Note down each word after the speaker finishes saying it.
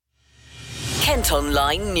Kent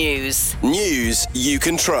Online News. News you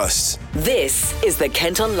can trust. This is the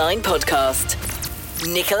Kent Online Podcast.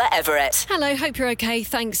 Nicola Everett. Hello, hope you're okay.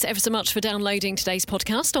 Thanks ever so much for downloading today's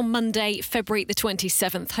podcast on Monday, February the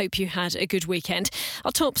 27th. Hope you had a good weekend.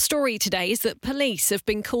 Our top story today is that police have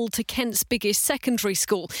been called to Kent's biggest secondary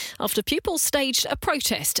school after pupils staged a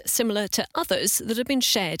protest similar to others that have been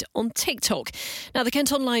shared on TikTok. Now, the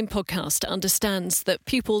Kent Online podcast understands that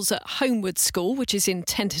pupils at Homewood School, which is in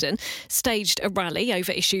Tenterden, staged a rally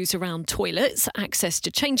over issues around toilets, access to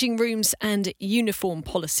changing rooms and uniform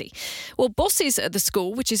policy. Well, bosses at the school,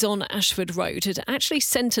 which is on Ashford Road, had actually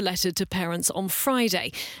sent a letter to parents on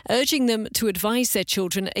Friday, urging them to advise their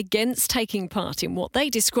children against taking part in what they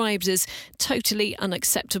described as totally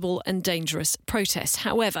unacceptable and dangerous protests.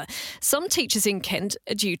 However, some teachers in Kent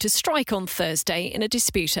are due to strike on Thursday in a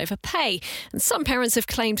dispute over pay, and some parents have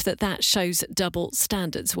claimed that that shows double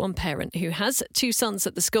standards. One parent who has two sons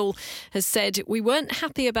at the school has said, "We weren't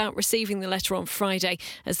happy about receiving the letter on Friday,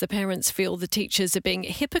 as the parents feel the teachers are being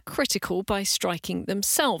hypocritical by striking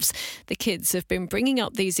themselves. The kids have been bringing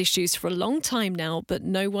up these issues for a long time now, but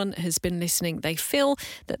no one has been listening. They feel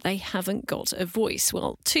that they haven't got a voice."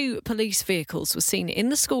 Well, two police vehicles were seen in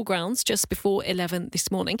the school grounds just before 11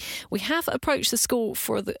 this morning. We have approached the school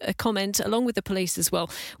for a comment, along with the police as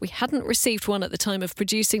well. We hadn't received one at the time of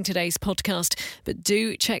producing today's podcast, but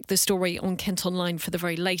do check the story on Kent Online for the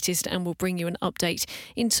very latest, and we'll bring you an update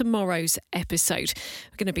in tomorrow's episode.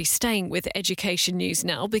 We're going to be staying with education news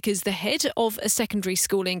now, because the head of a secondary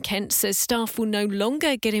school in Kent says staff will no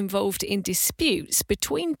longer get involved in disputes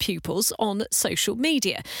between pupils on social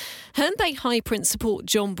media. Herne Bay High Principal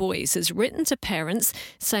John Boys has written to parents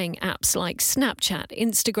saying apps like Snapchat,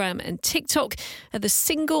 Instagram and TikTok are the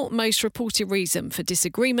single most reported reason for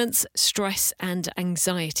disagreements, stress and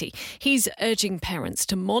anxiety. He's urging parents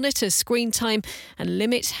to monitor screen time and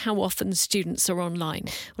limit how often students are online.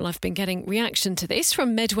 Well, I've been getting reaction to this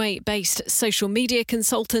from Medway-based social media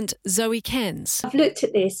consultant Zoe Cairns. I've looked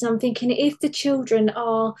at this and I'm thinking, if the children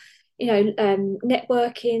are,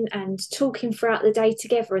 networking and talking throughout the day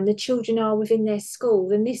together, and the children are within their school,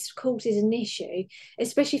 then this causes an issue,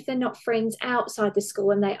 especially if they're not friends outside the school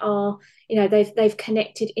and they are, they've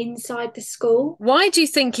connected inside the school. Why do you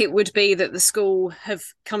think it would be that the school have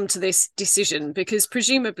come to this decision? Because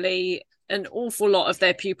presumably an awful lot of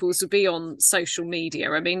their pupils will be on social media.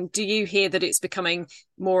 I mean, do you hear that it's becoming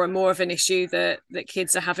more and more of an issue that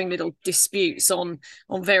kids are having little disputes on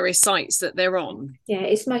various sites that they're on? Yeah,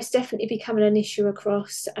 it's most definitely becoming an issue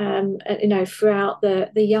across, throughout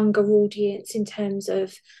the younger audience in terms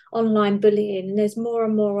of online bullying. And there's more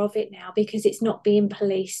and more of it now because it's not being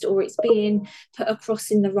policed or it's being put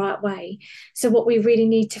across in the right way. So what we really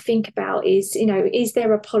need to think about is, is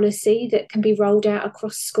there a policy that can be rolled out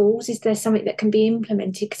across schools? Is there something that can be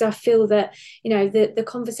implemented? Because I feel that, the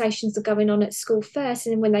conversations are going on at school first,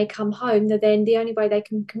 and then when they come home, then the only way they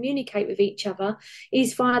can communicate with each other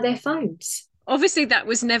is via their phones. Obviously, that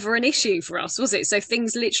was never an issue for us, was it? So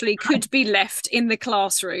things literally could be left in the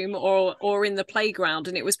classroom or in the playground,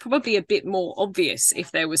 and it was probably a bit more obvious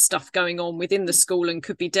if there was stuff going on within the school and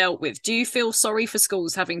could be dealt with. Do you feel sorry for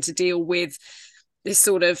schools having to deal with this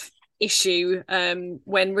sort of issue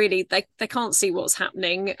when really they can't see what's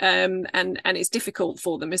happening, and it's difficult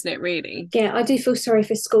for them, isn't it, really? Yeah, I do feel sorry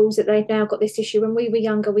for schools that they've now got this issue. When we were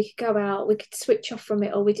younger, we could go out, we could switch off from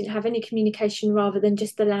it, or we didn't have any communication rather than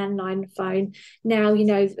just the landline phone. Now,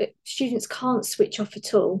 students can't switch off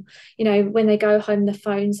at all. When they go home, the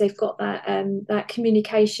phones, they've got that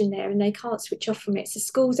communication there and they can't switch off from it. So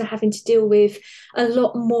schools are having to deal with a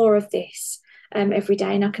lot more of this every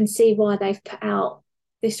day, and I can see why they've put out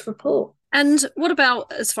this report. And what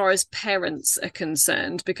about as far as parents are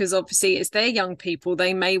concerned? Because obviously it's their young people.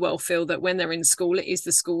 They may well feel that when they're in school, it is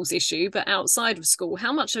the school's issue. But outside of school,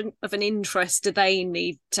 how much of an interest do they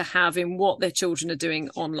need to have in what their children are doing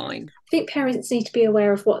online? I think parents need to be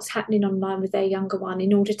aware of what's happening online with their younger one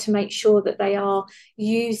in order to make sure that they are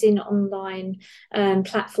using online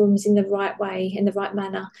platforms in the right way, in the right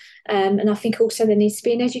manner. And I think also there needs to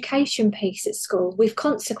be an education piece at school with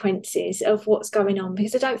consequences of what's going on,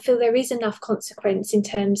 because I don't feel there is enough consequence in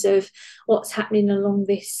terms of what's happening along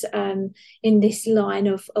this in this line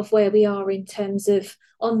of where we are in terms of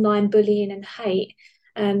online bullying and hate.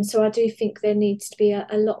 So I do think there needs to be a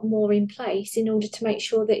lot more in place in order to make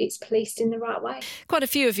sure that it's policed in the right way. Quite a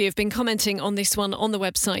few of you have been commenting on this one on the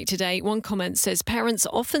website today. One comment says, parents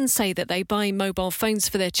often say that they buy mobile phones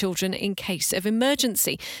for their children in case of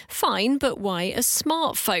emergency. Fine, but why a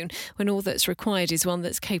smartphone when all that's required is one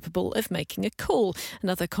that's capable of making a call?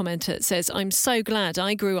 Another commenter says, I'm so glad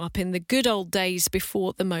I grew up in the good old days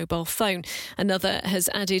before the mobile phone. Another has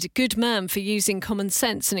added, good man for using common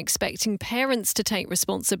sense and expecting parents to take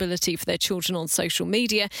responsibility for their children on social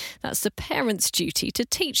media. That's the parents' duty to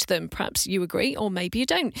teach them. Perhaps you agree, or maybe you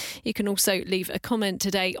don't. You can also leave a comment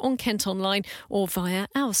today on Kent Online or via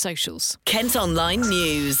our socials. Kent Online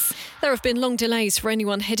News. There have been long delays for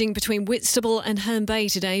anyone heading between Whitstable and Herne Bay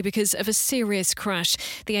today because of a serious crash.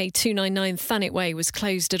 The A299 Thanet Way was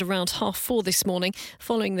closed at around 4:30 this morning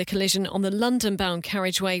following the collision on the London-bound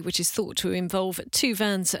carriageway, which is thought to involve 2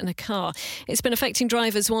 vans and a car. It's been affecting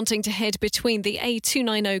drivers wanting to head between the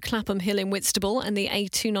A290 Clapham Hill in Whitstable and the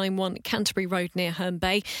A291 Canterbury Road near Herne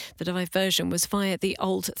Bay. The diversion was via the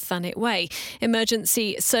old Thanet Way.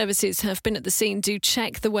 Emergency services have been at the scene. Do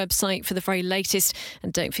check the website for the very latest.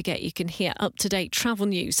 And don't forget, you can hear up-to-date travel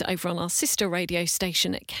news over on our sister radio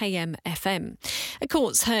station at KMFM. A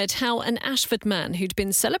court's heard how an Ashford man who'd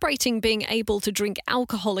been celebrating being able to drink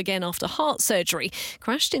alcohol again after heart surgery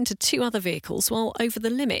crashed into 2 other vehicles while over the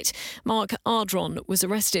limit. Mark Ardron was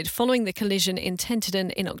arrested following the collision in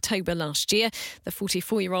Tenterden in October last year. The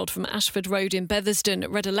 44-year-old from Ashford Road in Bethersden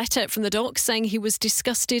read a letter from the dock saying he was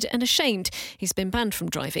disgusted and ashamed. He's been banned from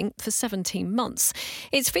driving for 17 months.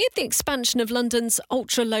 It's feared the expansion of London's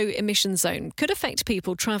ultra-low emission zone could affect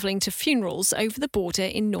people travelling to funerals over the border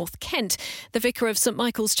in North Kent. The vicar of St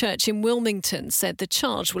Michael's Church in Wilmington said the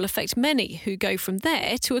charge will affect many who go from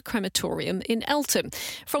there to a crematorium in Eltham.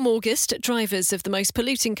 From August, drivers of the most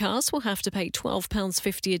polluting cars will have to pay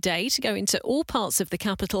 £12.50 a day to go into all parts of the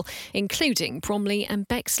capital, including Bromley and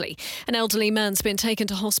Bexley. An elderly man's been taken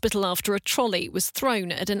to hospital after a trolley was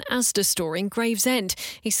thrown at an Asda store in Gravesend.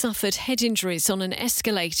 He suffered head injuries on an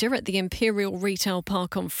escalator at the Imperial Retail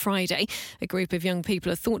Park on Friday. A group of young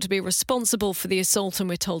people are thought to be responsible for the assault, and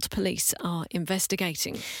we're told police are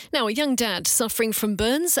investigating. Now, a young dad suffering from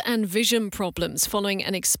burns and vision problems following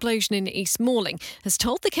an explosion in East Malling has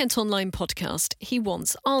told the Kent Online podcast he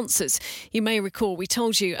wants answers. You may recall we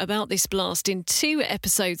told you about this blast in 2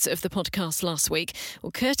 episodes of the podcast last week.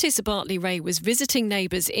 Well, Curtis Bartley-Ray was visiting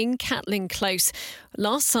neighbours in Catlin Close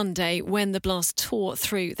last Sunday when the blast tore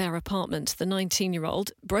through their apartment. The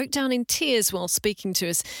 19-year-old broke down in tears while speaking to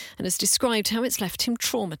us and has described how it's left him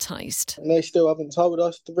traumatised. And they still haven't told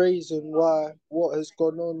us the reason why, what has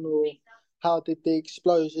gone on, or how did the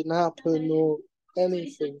explosion happen, or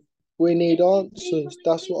anything. We need answers.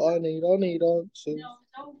 That's what I need. I need answers.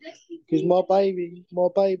 Because my baby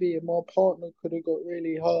and my partner could have got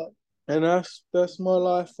really hurt. And that's my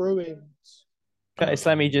life ruined. Curtis,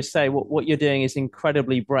 let me just say, what you're doing is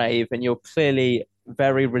incredibly brave, and you're clearly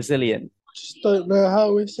very resilient. Just don't know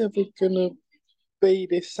how it's ever going to be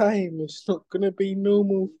the same. It's not going to be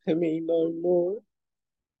normal for me no more.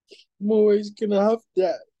 I'm always going to have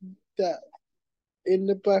that in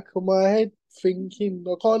the back of my head, thinking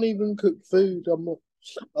I can't even cook food.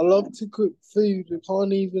 I love to cook food. I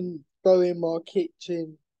can't even go in my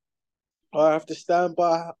kitchen. I have to stand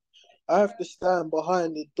behind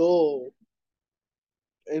the door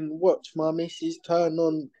and watch my missus turn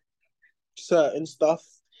on certain stuff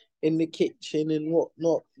in the kitchen and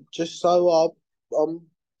whatnot, just so I'm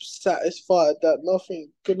satisfied that nothing's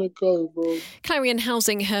gonna go wrong. Clarion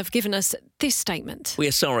Housing have given us this statement. We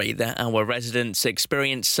are sorry that our residents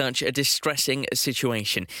experienced such a distressing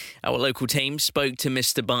situation. Our local team spoke to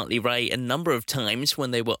Mr. Bartley-Ray a number of times when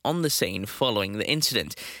they were on the scene following the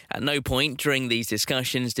incident. At no point during these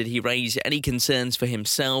discussions did he raise any concerns for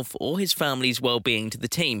himself or his family's well-being to the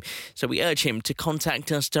team, so we urge him to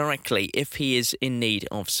contact us directly if he is in need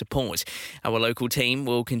of support. Our local team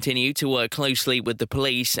will continue to work closely with the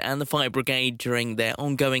police and the fire brigade during their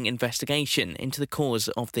ongoing investigation into the cause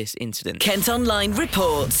of this incident. Kent Online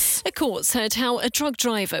reports. A court's heard how a drug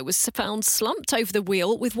driver was found slumped over the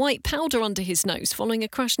wheel with white powder under his nose following a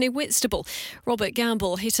crash near Whitstable. Robert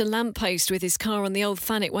Gamble hit a lamppost with his car on the Old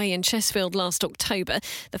Thanet Way in Chesfield last October.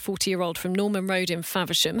 The 40-year-old from Norman Road in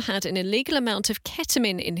Faversham had an illegal amount of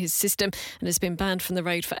ketamine in his system and has been banned from the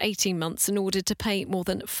road for 18 months and ordered to pay more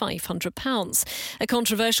than £500. A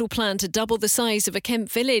controversial plan to double the size of a Kent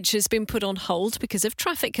Village Village has been put on hold because of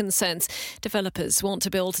traffic concerns. Developers want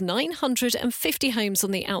to build 950 homes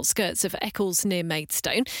on the outskirts of Eccles near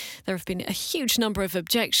Maidstone. There have been a huge number of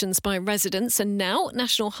objections by residents, and now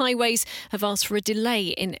National Highways have asked for a delay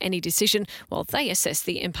in any decision while they assess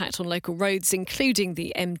the impact on local roads, including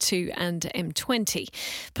the M2 and M20.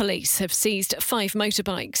 Police have seized 5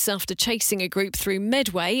 motorbikes after chasing a group through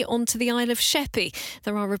Medway onto the Isle of Sheppey.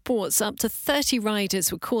 There are reports up to 30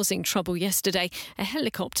 riders were causing trouble yesterday. A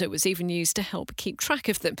helicopter was even used to help keep track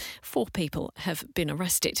of them. 4 people have been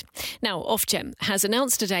arrested. Now, Ofgem has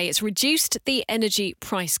announced today it's reduced the energy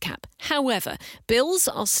price cap. However, bills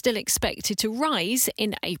are still expected to rise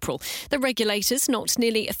in April. The regulators knocked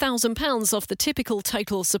nearly £1,000 off the typical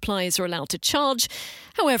total suppliers are allowed to charge.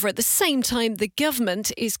 However, at the same time, the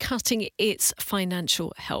government is cutting its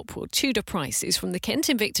financial help. Well, Tudor Price is from the Kent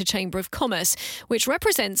Invicta Chamber of Commerce, which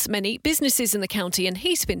represents many businesses in the county, and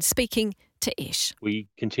he's been speaking to Ish. We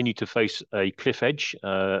continue to face a cliff edge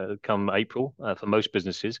come April for most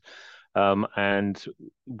businesses. And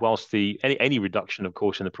whilst any reduction, of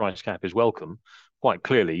course, in the price cap is welcome, quite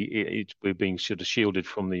clearly we're being sort of shielded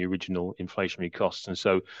from the original inflationary costs. And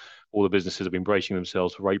so all the businesses have been bracing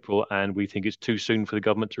themselves for April, and we think it's too soon for the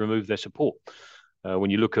government to remove their support. When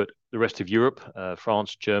you look at the rest of Europe,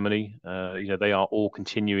 France, Germany, they are all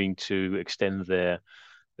continuing to extend their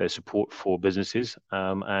support for businesses.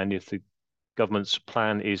 And if the government's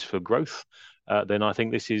plan is for growth, then I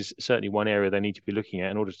think this is certainly one area they need to be looking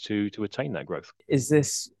at in order to attain that growth. Is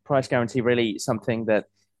this price guarantee really something that,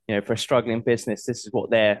 for a struggling business, this is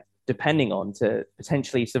what they're depending on to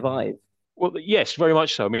potentially survive? Well, yes, very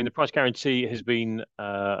much so. I mean, the price guarantee has been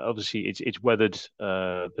obviously it's weathered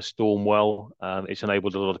the storm well. It's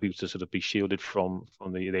enabled a lot of people to sort of be shielded from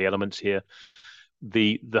the elements here.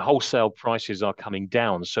 The wholesale prices are coming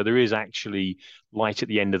down, so there is actually light at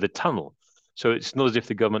the end of the tunnel. So it's not as if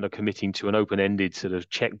the government are committing to an open-ended sort of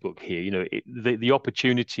checkbook here. The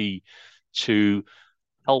opportunity to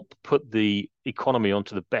help put the economy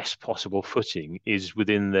onto the best possible footing is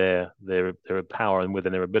within their power and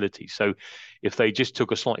within their ability. So if they just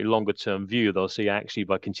took a slightly longer term view, they'll see actually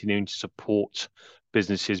by continuing to support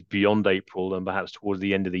businesses beyond April and perhaps towards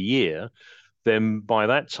the end of the year, then by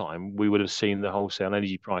that time we would have seen the wholesale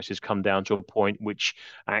energy prices come down to a point which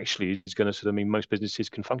actually is going to sort of mean most businesses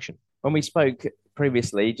can function. When we spoke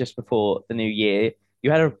previously, just before the new year,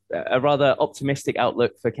 you had a rather optimistic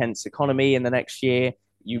outlook for Kent's economy in the next year.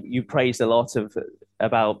 You praised a lot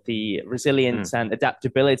about the resilience and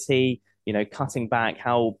adaptability, cutting back,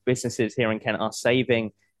 how businesses here in Kent are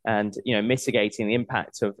saving and, mitigating the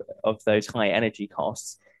impact of those high energy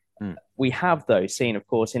costs. We have, though, seen, of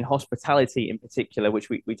course, in hospitality in particular, which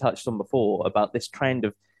we touched on before, about this trend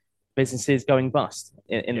of businesses going bust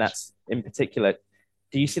in yes. that in particular.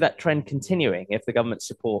 Do you see that trend continuing if the government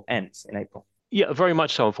support ends in April? Yeah, very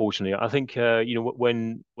much so, unfortunately. I think,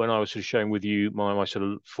 when I was sort of sharing with you my sort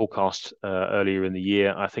of forecast earlier in the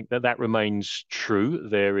year, I think that remains true.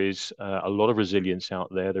 There is a lot of resilience out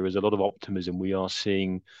there. There is a lot of optimism. We are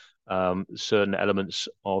seeing certain elements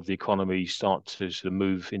of the economy start to sort of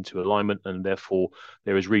move into alignment, and therefore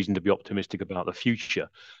there is reason to be optimistic about the future.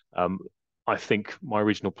 I think my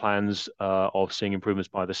original plans of seeing improvements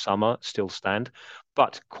by the summer still stand.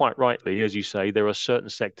 But quite rightly, as you say, there are certain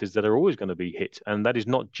sectors that are always going to be hit. And that is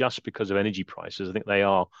not just because of energy prices. I think they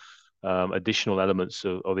are additional elements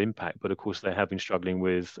of impact. But of course, they have been struggling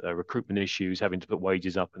with recruitment issues, having to put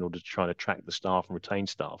wages up in order to try and attract the staff and retain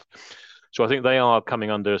staff. So I think they are coming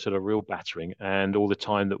under sort of real battering. And all the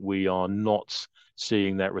time that we are not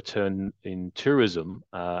seeing that return in tourism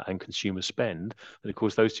and consumer spend, and of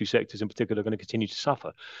course those two sectors in particular are going to continue to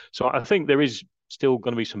suffer. So I think there is still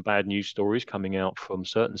going to be some bad news stories coming out from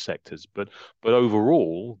certain sectors, but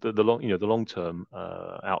overall the long term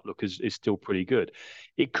outlook is still pretty good.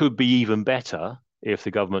 It could be even better if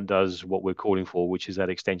the government does what we're calling for, which is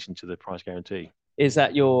that extension to the price guarantee. Is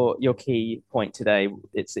that your key point today?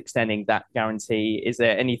 It's extending that guarantee. Is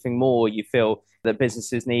there anything more you feel that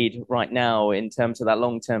businesses need right now in terms of that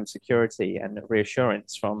long-term security and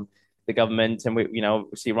reassurance from the government? And we,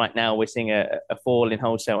 obviously right now we're seeing a fall in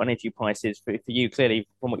wholesale energy prices. For you, clearly,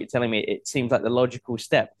 from what you're telling me, it seems like the logical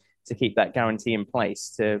step to keep that guarantee in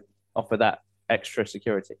place to offer that extra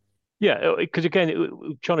security. Yeah, because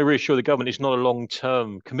again, trying to reassure the government, it's not a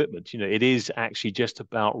long-term commitment. It is actually just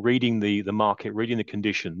about reading the market, reading the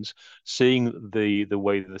conditions, seeing the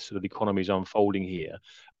way the sort of economy is unfolding here,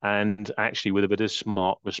 And actually, with a bit of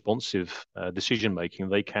smart, responsive decision making,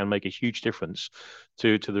 they can make a huge difference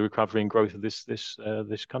to the recovery and growth of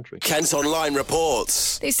this country. Kent Online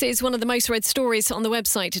reports. This is one of the most read stories on the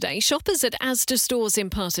website today. Shoppers at Asda stores in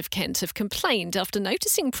part of Kent have complained after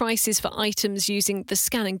noticing prices for items using the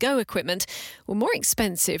Scan and Go equipment were more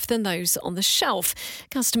expensive than those on the shelf.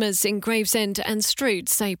 Customers in Gravesend and Strood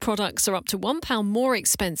say products are up to £1 more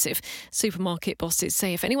expensive. Supermarket bosses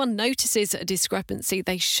say if anyone notices a discrepancy,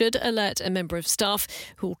 they should alert a member of staff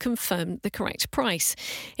who will confirm the correct price.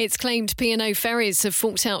 It's claimed P&O Ferries have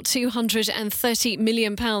forked out £230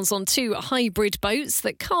 million on 2 hybrid boats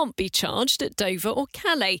that can't be charged at Dover or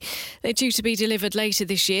Calais. They're due to be delivered later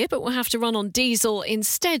this year, but will have to run on diesel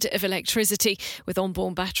instead of electricity, with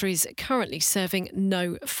onboard batteries currently serving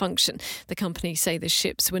no function. The company say the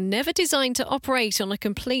ships were never designed to operate on a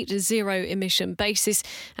complete zero-emission basis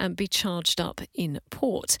and be charged up in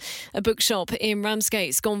port. A bookshop in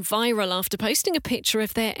Ramsgate's gone viral after posting a picture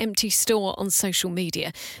of their empty store on social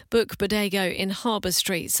media. Book Bodego in Harbour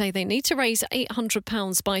Street say they need to raise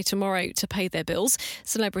 £800 by tomorrow to pay their bills.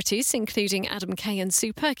 Celebrities, including Adam Kay and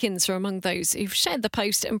Sue Perkins, are among those who've shared the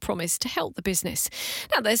post and promised to help the business.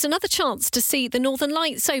 Now, there's another chance to see the Northern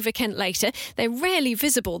Lights over Kent later. They're rarely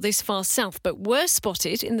visible this far south, but were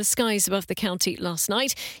spotted in the skies above the county last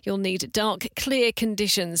night. You'll need dark, clear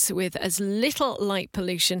conditions with as little light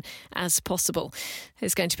pollution as possible.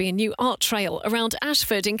 There's going to be a new art trail around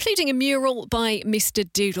Ashford, including a mural by Mr.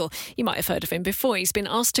 Doodle. You might have heard of him before. He's been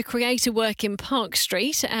asked to create a work in Park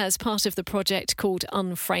Street as part of the project called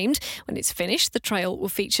Unframed. When it's finished, the trail will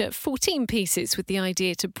feature 14 pieces with the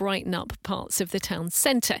idea to brighten up parts of the town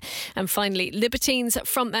centre. And finally, Libertines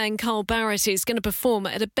frontman Carl Barrett is going to perform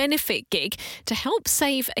at a benefit gig to help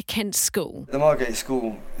save a Kent school. The Margate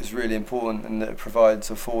School is really important in that it provides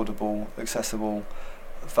affordable, accessible,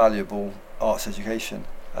 valuable arts education.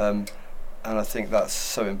 And I think that's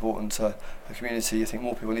so important to the community. I think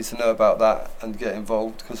more people need to know about that and get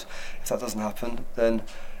involved, because if that doesn't happen, then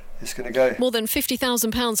it's going to go. More than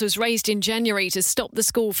 £50,000 was raised in January to stop the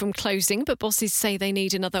school from closing, but bosses say they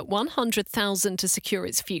need another £100,000 to secure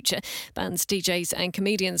its future. Bands, DJs and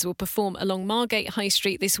comedians will perform along Margate High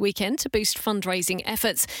Street this weekend to boost fundraising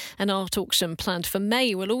efforts. An art auction planned for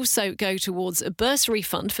May will also go towards a bursary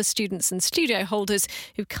fund for students and studio holders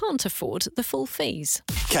who can't afford the full fees.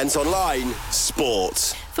 Kent Online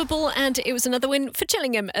Sport. Football, and it was another win for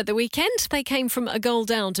Gillingham at the weekend. They came from a goal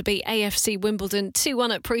down to beat AFC Wimbledon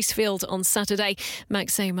 2-1 at Priestfield on Saturday.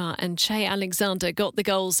 Max Omar and Che Alexander got the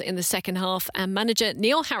goals in the second half, and manager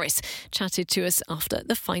Neil Harris chatted to us after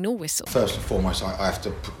the final whistle. First and foremost, I have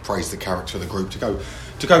to praise the character of the group. To go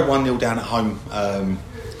 1-0 down at home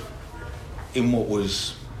in what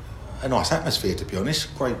was a nice atmosphere, to be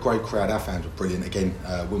honest. Great crowd. Our fans were brilliant again.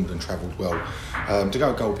 Wimbledon travelled well. To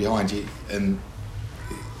go a goal behind you, and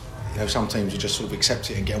some teams you just sort of accept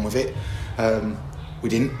it and get on with it. We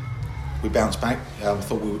didn't. We bounced back. I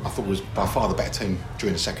thought we was by far the better team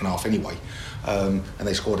during the second half anyway, and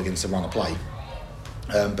they scored against the run of play.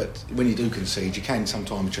 But when you do concede, you can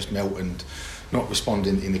sometimes just melt and not respond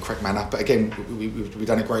in the correct manner. But again, we've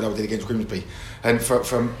done it great like we did against Grimsby. And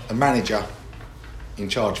from a manager in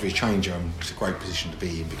charge of his change room, it's a great position to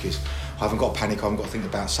be in, because I haven't got to panic. I haven't got to think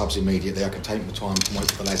about subs immediately. I can take my time and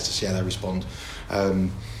wait for the lads to see how they respond.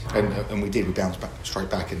 And we did. We bounced back straight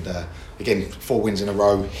back. And again, 4 wins in a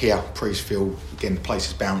row here. Priestfield, again, the place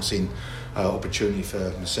is bouncing. Opportunity for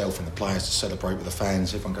myself and the players to celebrate with the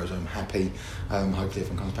fans. Everyone goes home happy. Hopefully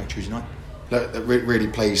everyone comes back Tuesday night. Look, really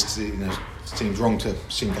pleased. It seems wrong to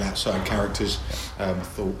single out certain characters. I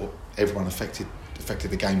thought everyone affected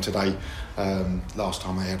the game today. Last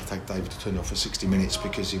time I had to take David to turn it off for 60 minutes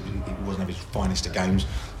because he wasn't having his finest of games,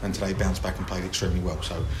 and today he bounced back and played extremely well.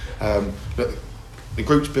 So look, the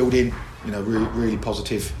group's building, really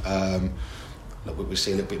positive. Look, we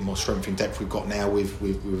see a little bit more strength in depth we've got now with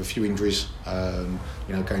a few injuries,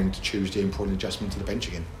 going into Tuesday and probably an adjustment to the bench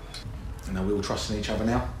again. We're all trusting each other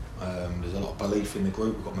now. There's a lot of belief in the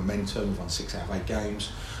group. We've got momentum. We've won 6 out of 8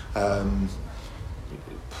 games.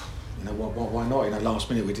 Why not? Last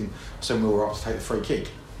minute we didn't. So we were up to take the free kick.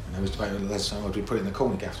 It was debating whether we put it in the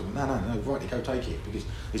corner. Gaff went, no, right, go take it, because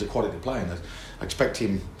he's a quality player. And I expect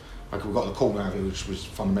him. Like, we got the corner out of it, which was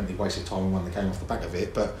fundamentally wasted time and won the game off the back of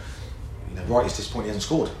it. But right, it's disappointing he hasn't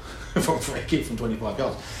scored from a free kick from 25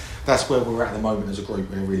 yards. That's where we're at the moment as a group.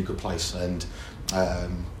 We're in a really good place, and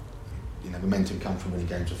momentum comes from winning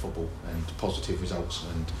games of football and positive results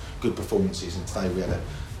and good performances. And today we had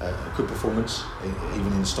a good performance, even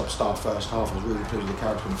in the stop-start first half. I was really pleased with the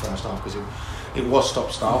character in the first half, because it was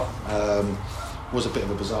stop-start. Was a bit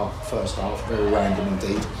of a bizarre first half, very random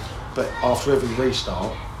indeed. But after every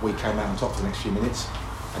restart, we came out on top for the next few minutes.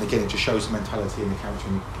 And again, it just shows the mentality and the character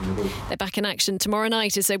in the week. They're back in action tomorrow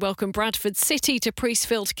night as they welcome Bradford City to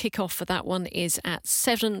Priestfield. Kick-off for that one is at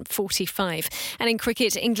 7:45. And in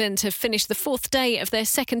cricket, England have finished the fourth day of their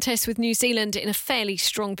second test with New Zealand in a fairly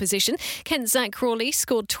strong position. Kent's Zach Crawley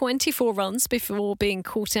scored 24 runs before being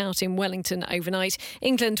caught out in Wellington overnight.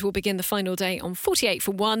 England will begin the final day on 48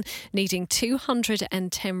 for 1, needing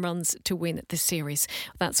 210 runs to win the series.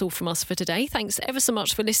 That's all from us for today. Thanks ever so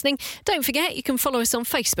much for listening. Don't forget, you can follow us on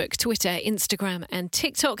Facebook, Twitter, Instagram and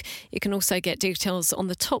TikTok. You can also get details on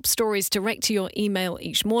the top stories direct to your email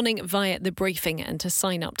each morning via The Briefing. And to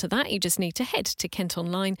sign up to that, you just need to head to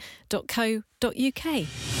kentonline.co.uk.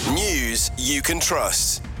 News you can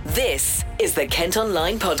trust. This is the Kent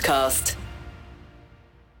Online Podcast.